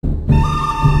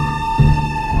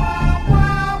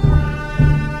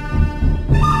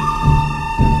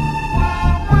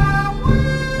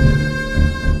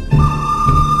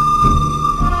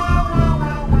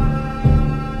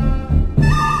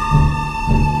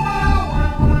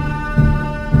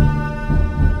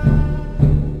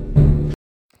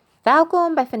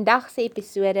Welkom by vandag se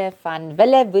episode van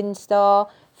Wille Woensdae,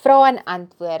 vrae en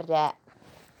antwoorde.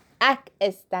 Ek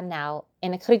is Danel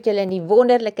en ek groet julle in die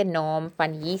wonderlike naam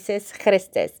van Jesus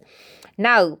Christus.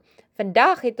 Nou,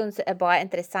 vandag het ons 'n baie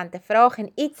interessante vraag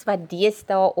en iets wat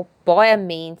deesdae op baie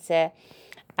mense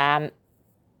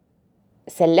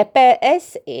se lippe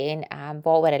is en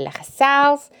waaroor hulle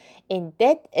gesels, en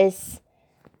dit is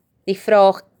die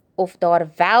vraag of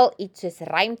daar wel iets soos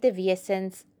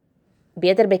ruimtewesens,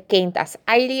 beter bekend as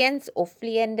aliens of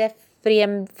vreemde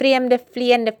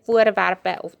vleiende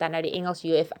voorwerpe, of dan nou die Engels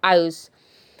UFO's,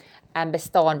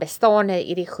 bestaan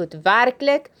hierdie goed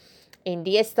werklik, en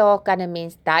deesdae kan 'n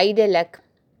mens duidelik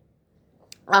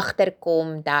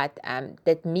agterkom dat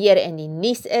dit meer in die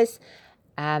nuus is.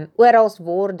 Orals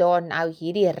word daar nou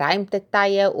hierdie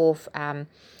ruimtetuie of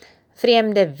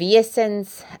vreemde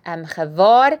wesens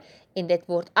gewaar, en dit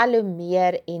word al hoe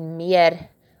meer en meer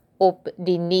op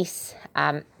die nuus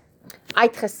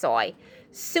uitgesaai.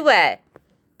 So,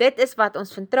 dit is wat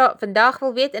ons vandag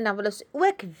wil weet, en dan wil ons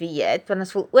ook weet, want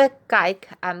ons wil ook kyk,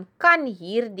 kan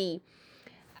hierdie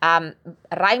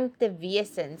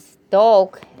ruimtewesens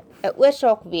dalk 'n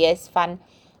oorsaak wees van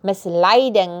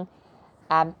misleiding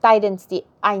tydens die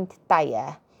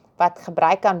eindtye, wat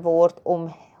gebruik kan word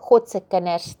om God se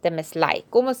kinders te mislei.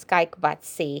 Kom ons kyk wat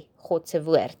sê God se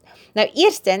woord. Nou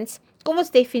eerstens, kom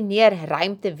ons definieer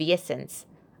ruimtewesens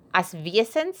as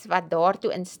wesens wat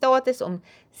daartoe in staat is om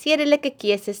sedelike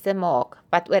keuses te maak,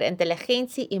 wat oor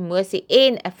intelligensie, emosie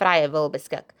en 'n vrye wil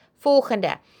beskik.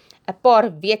 Volgende, 'n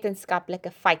paar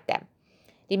wetenskaplike feite.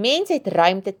 Die mens het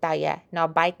ruimtetuie na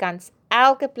bykans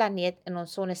elke planeet in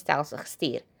ons sonnestelsel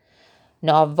gestuur.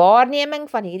 Na waarneming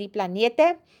van hierdie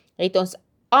planete het ons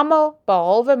almal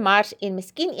behalwe Mars en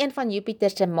miskien een van Jupiter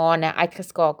se maane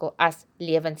uitgeskakel as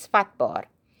lewensvatbaar.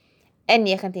 In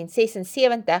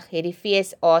 1976 het die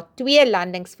VSA 2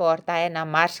 landingsvaartuie na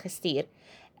Mars gestuur.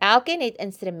 Elkeen het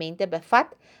instrumente bevat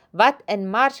wat in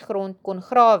Marsgrond kon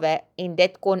grawe en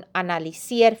dit kon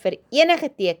analiseer vir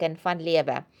enige teken van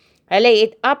lewe. Hulle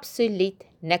het absoluut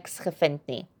niks gevind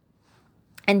nie.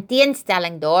 In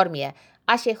teenstelling daarmee,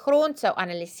 as jy grond sou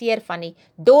analiseer van die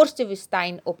dorste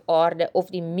woestyn op aarde of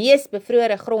die mees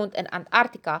bevrore grond in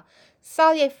Antarktika,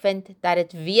 sal jy vind dat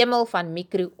dit wemel van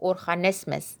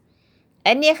mikroorganismes.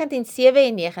 In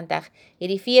 1997 het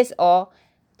die VSA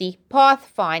die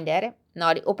Pathfinder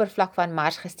na die oppervlak van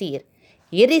Mars gestuur.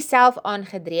 Hierdie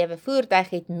self-aangedrewe voertuig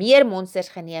het meer monsters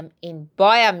geneem en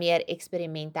baie meer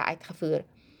eksperimente uitgevoer.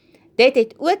 Dit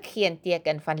het ook geen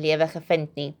teken van lewe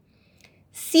gevind nie.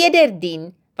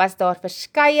 Sedertdien was daar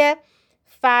verskeie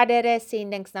verdere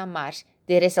sendings na Mars.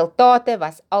 Die resultate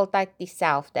was altyd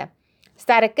dieselfde.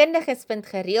 Sterrekundiges vind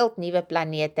gereeld nuwe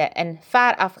planete in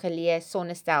ver afgeleë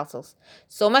sonnestelsels.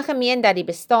 Sommige meen dat die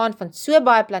bestaan van so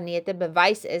baie planete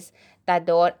bewys is dat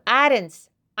daar elders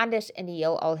anders in die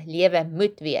heelal lewe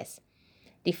moet wees.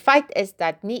 Die feit is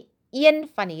dat nie een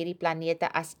van hierdie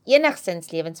planete as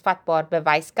enigsins lewensvatbaar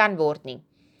bewys kan word nie.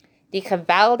 Die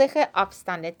geweldige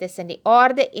afstande tussen die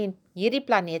aarde en hierdie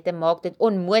planete maak dit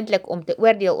onmoontlik om te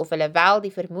oordeel of hulle wel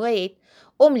die vermoë het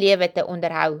om lewe te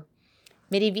onderhou.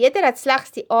 Met die wete dat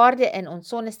slegs die aarde in ons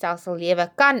sonnestelsel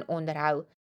lewe kan onderhou,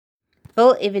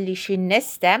 wil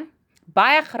evolusioniste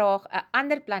baie graag 'n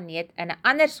ander planeet in 'n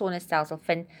ander sonnestelsel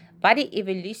vind wat die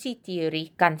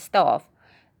evolusieteorie kan staaf.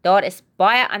 Daar is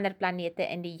baie ander planete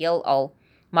in die heelal,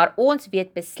 maar ons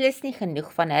weet beslis nie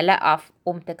genoeg van hulle af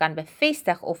om te kan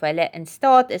bevestig of hulle in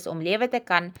staat is om lewe te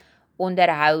kan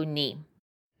onderhou nie.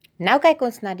 Nou kyk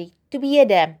ons na die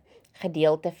tweede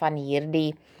gedeelte van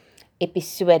hierdie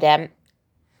episode.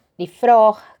 Die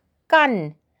vraag, kan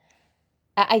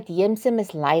 'n uitheemse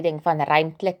misleiding van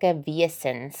ruimtelike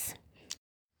wesens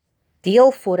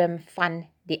deel vorm van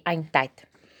die eindtyd?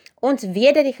 Ons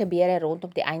weet dat die gebeure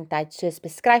rondom die eindtyd, soos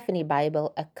beskryf in die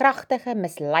Bybel, 'n kragtige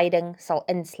misleiding sal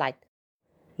insluit.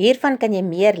 Hiervan kan jy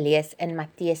meer lees in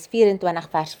Matteus 24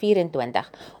 vers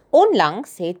 24.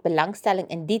 Onlangs het belangstelling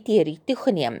in die teorie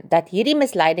toegeneem dat hierdie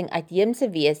misleiding uitheemse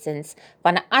wesens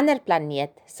van 'n ander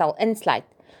planeet sal insluit.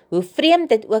 Hoe vreemd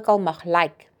dit ook al mag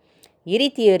lyk,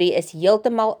 hierdie teorie is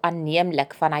heeltemal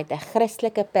aanneemlik vanuit 'n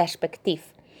Christelike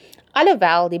perspektief.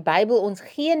 Alhoewel die Bybel ons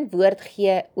geen woord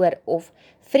gee oor of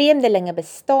vreemdelinge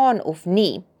bestaan of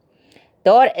nie,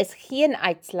 daar is geen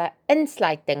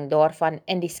insluiting daarvan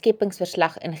in die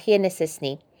skepingsverslag in Genesis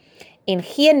nie, en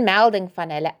geen melding van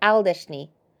hulle elders nie.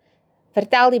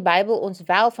 Vertel die Bybel ons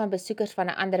wel van besoekers van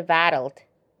 'n ander wêreld,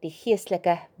 die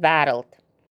geestelike wêreld.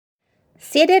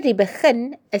 Sedert die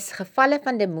begin is gevalle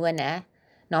van demone,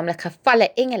 naamlik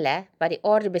gevalle engele wat die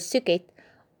aarde besoek het,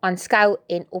 aanskou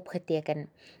en opgeteken.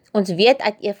 Ons weet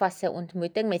uit Eva se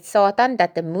ontmoeting met Satan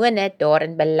dat demone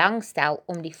daarin belangstel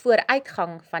om die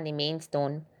vooruitgang van die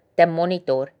mensdom te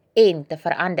monitor en te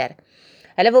verander.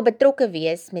 Hulle wil betrokke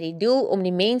wees met die doel om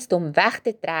die mensdom weg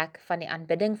te trek van die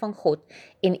aanbidding van God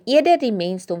en eerder die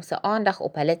mensdom se aandag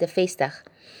op hulle te vestig.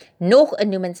 Nog 'n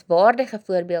noemenswaardige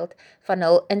voorbeeld van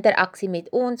hul interaksie met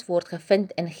ons word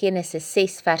gevind in Genesis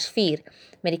 6 vers 4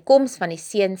 met die koms van die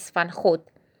seuns van God.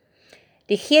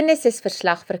 Die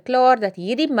Genesis-verslag verklaar dat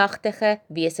hierdie magtige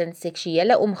wesens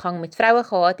seksuele omgang met vroue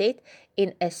gehad het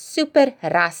en 'n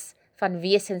superras van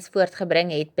wesens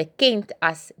voortgebring het, bekend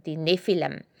as die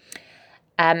Nephilim.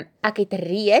 Ek het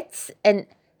reeds in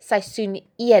seisoen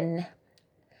 1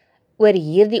 oor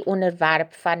hierdie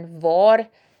onderwerp van waar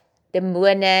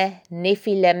demone,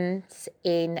 Nephilims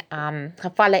en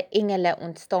gevalle engele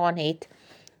ontstaan het,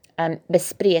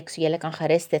 bespreek, so jy kan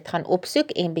gerus dit gaan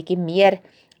opsoek en bietjie meer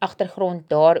agtergrond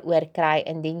daaroor kry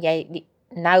indien jy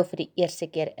nou vir die eerste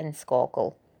keer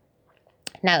inskakel.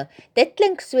 Nou, dit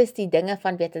klink soos die dinge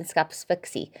van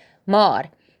wetenskapsfiksie, maar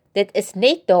dit is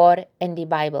net daar in die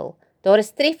Bybel. Daar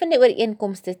is treffende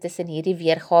ooreenkomste tussen hierdie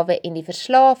weergawe en die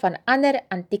verslae van ander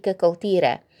antieke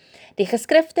kulture. Die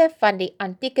geskrifte van die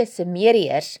antieke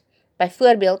Sumeriërs,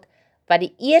 byvoorbeeld, wat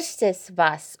die eerstes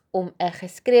was om 'n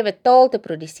geskrewe taal te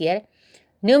produseer,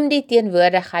 noem die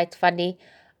teenwoordigheid van die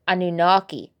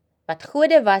Anunnaki, wat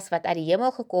gode was wat uit die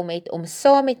hemel gekom het om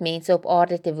saam met mense op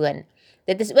aarde te woon.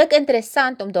 Dit is ook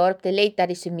interessant om daarop te let dat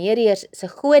die Sumeriërs se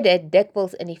gode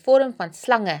dikwels in die vorm van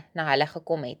slange na hulle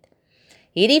gekom het.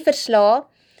 Hierdie verslae,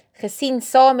 gesien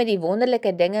saam met die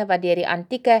wonderlike dinge wat deur die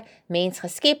antieke mens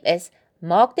geskep is,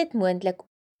 maak dit moontlik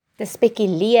te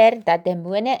spekuleer dat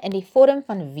demone in die vorm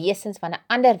van wesens van 'n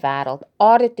ander wêreld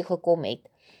aarde toe gekom het,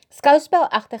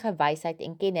 skouspelagtige wysheid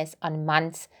en kennis aan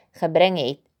mans gebring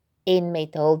het en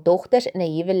met hul dogters in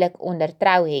 'n huwelik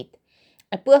ondertrou het,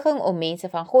 'n poging om mense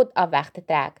van God af weg te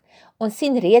trek. Ons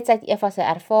sien reeds uit Eva se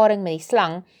ervaring met die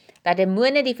slang dat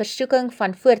demone die versoeking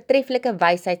van voortreffelike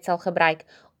wysheid sal gebruik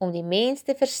om die mens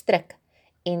te verstrik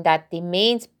en dat die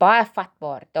mens baie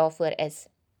vatbaar daarvoor is.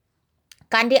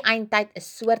 Kan die eindtyd 'n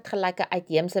soortgelyke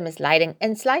uitheemse misleiding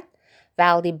insluit?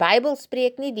 Wel, die Bybel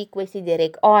spreek nie die kwessie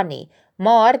direk aan nie,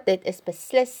 maar dit is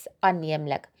beslis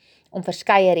aanneemlik om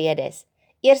verskeie redes.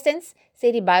 Eerstens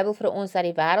sê die Bybel vir ons dat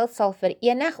die wêreld sal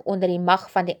verenig onder die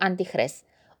mag van die Antichrist.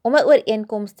 Om 'n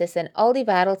ooreenkoms tussen al die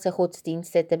wêreldse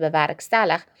godsdienste te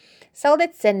bewerkstellig, sal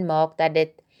dit sin maak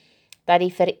dat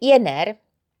die verener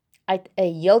uit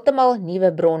 'n heeltemal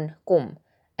nuwe bron kom,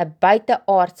 'n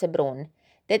buiteaardse bron.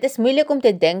 Dit is moeilik om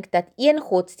te dink dat een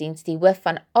godsdienst die hoof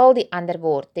van al die ander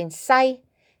word, tensy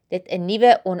dit 'n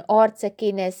nuwe onaardse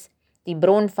kennis, die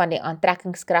bron van die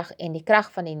aantrekkingskrag en die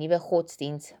krag van die nuwe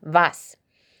godsdienst was.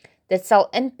 Dit sal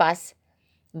inpas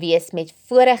wees met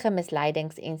vorige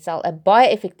misleidings en sal 'n baie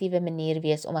effektiewe manier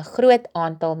wees om 'n groot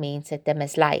aantal mense te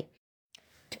mislei.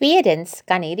 Tweedens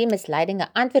kan hierdie misleiding 'n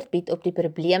antwoord bied op die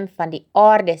probleem van die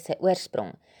aarde se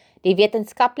oorsprong. Die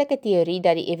wetenskaplike teorie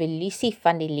dat die evolusie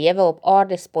van die lewe op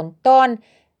aarde spontaan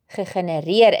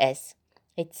gegenereer is,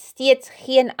 het steeds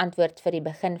geen antwoord vir die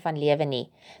begin van lewe nie.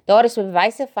 Daar is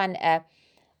bewyse van 'n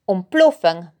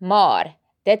ontploffing, maar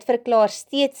dit verklaar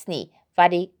steeds nie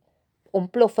wat die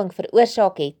ontploffing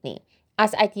veroorsaak het nie.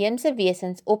 As uitheemse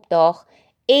wesens opdaag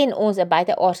en ons 'n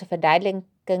buiteaardse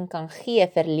verduideliking kan gee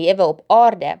vir lewe op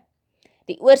aarde,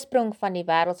 die oorsprong van die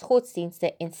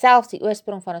wêreldsgodsdienste en selfs die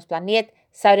oorsprong van ons planeet,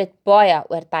 sou dit baie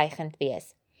oortuigend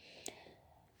wees.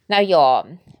 Nou ja,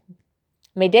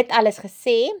 met dit alles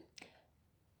gesê,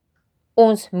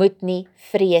 ons moet nie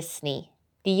vrees nie.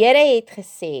 Die Here het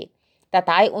gesê dat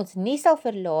hy ons nie sal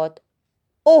verlaat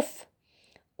of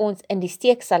ons in die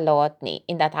steek sal laat nie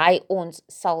en dat hy ons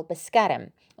sal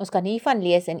beskerm. Ons kan hiervan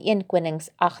lees in 1 Konings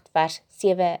 8 vers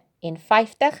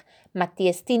 57,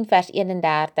 Matteus 10 vers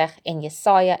 31 en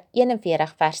Jesaja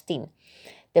 41 vers 10.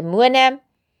 Demone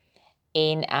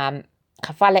en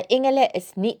gevalle engele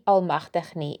is nie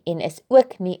almagtig nie en is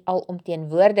ook nie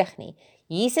alomteenwoordig nie.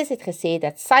 Jesus het gesê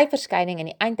dat sy verskyning in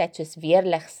die eindtyd soos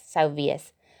weerlig sou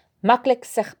wees, maklik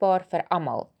sigbaar vir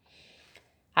almal.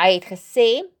 Hy het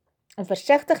gesê om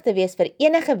versigtig te wees vir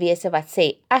enige wese wat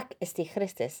sê, ek is die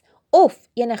Christus, of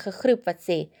enige groep wat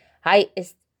sê, hy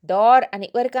is daar aan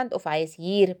die oorkant of hy is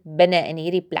hier binne in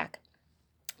hierdie plek.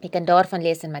 Jy kan daarvan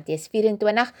lees in Matteus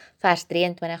 24 vers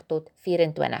 23 tot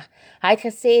 24. Hy het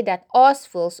gesê dat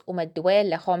aasvoëls om 'n dooie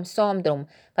liggaam saamdrom,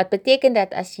 wat beteken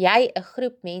dat as jy 'n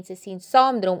groep mense sien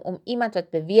saamdrom om iemand wat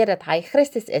beweer dat hy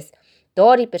Christus is,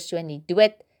 daardie persoon die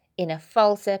dood en 'n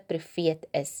valse profeet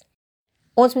is.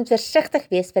 Ons moet versigtig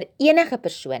wees vir enige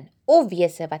persoon of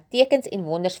wese wat tekens en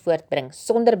wonders voortbring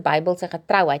sonder Bybelse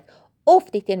getrouheid of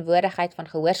die teenwoordigheid van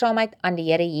gehoorsaamheid aan die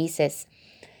Here Jesus.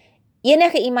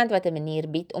 Enige iemand wat 'n manier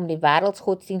bied om die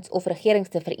wêreldsgodsdiens of regerings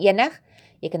te verenig,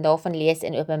 jy kan daarvan lees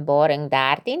in Openbaring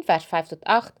 13 vers 5 tot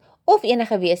 8, of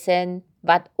enige wesen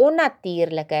wat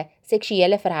onnatuurlike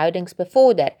seksuele verhoudings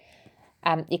bevorder.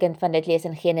 Jy kan van dit lees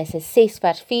in Genesis 6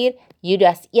 vers 4,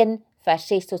 Judas 1 vers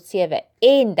 6 tot 7,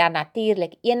 en dan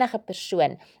natuurlik enige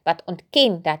persoon wat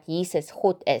ontken dat Jesus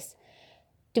God is.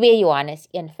 2 Johannes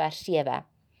 1 vers 7.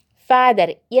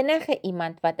 Verder, enige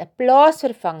iemand wat 'n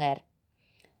plaasvervanger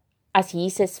as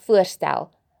Jesus voorstel,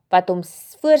 wat hom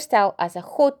voorstel as 'n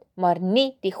God, maar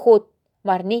nie die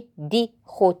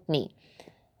God nie.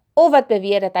 Of wat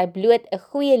beweer dat hy bloot 'n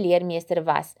goeie leermeester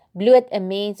was, bloot 'n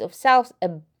mens of selfs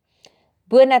 'n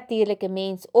bonatuurlike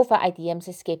mens of 'n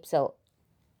uitheemse skepsel.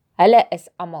 Hulle is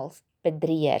almal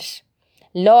bedrieërs.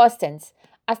 Laastens,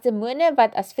 as demone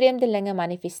wat as vreemdelinge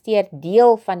manifesteer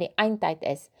deel van die eindtyd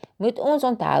is, moet ons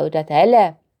onthou dat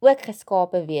hulle ook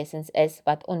geskape wesens is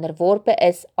wat onderworpe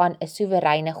is aan 'n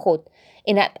soewereine God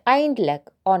en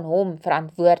uiteindelik aan hom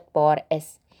verantwoordbaar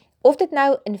is. Of dit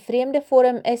nou in vreemde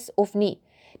vorm is of nie,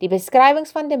 die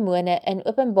beskrywings van demone in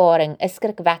Openbaring is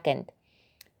skrikwekkend.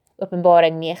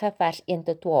 Openbaring 9 vers 1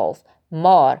 tot 12.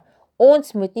 Maar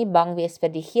ons moet nie bang wees vir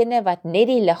diegene wat net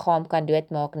die liggaam kan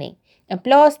doodmaak nie. In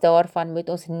plaas daarvan moet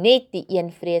ons net die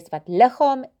een vrees wat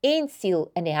liggaam en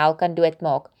siel in die hel kan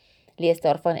doodmaak. Lees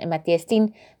daarvan in Matteus 10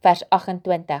 vers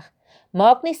 28.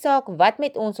 Maak nie saak wat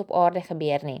met ons op aarde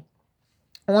gebeur nie.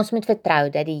 Ons moet vertrou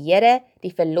dat die Here,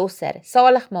 die Verlosser,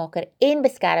 Saligmaker en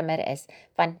Beskermer is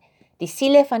van die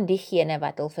siele van diegene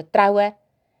wat hul vertroue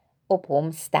op hom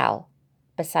stel.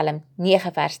 Psalm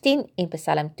 9 vers 10 en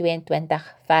Psalm 22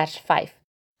 vers 5.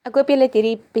 Ek hoop julle het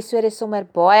hierdie episode sommer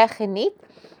baie geniet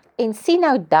en sien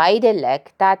nou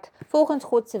duidelik dat volgens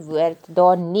God se woord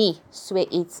daar nie so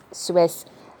iets soos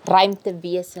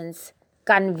ruimtewesens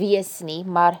kan wees nie,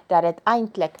 maar dat dit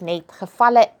eintlik net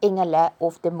gevalle engele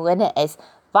of demone is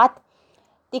wat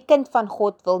die kind van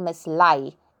God wil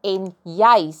mislei en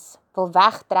juis wil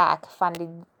wegtrek van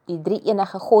die drie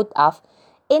enige God af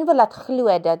en wil laat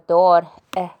glo dat daar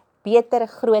 'n beter,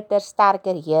 groter,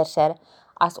 sterker heerser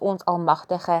as ons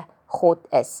almagtige God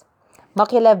is. Mag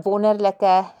julle 'n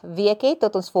wonderlike week hê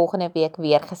tot ons volgende week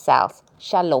weer gesels.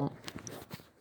 Shalom.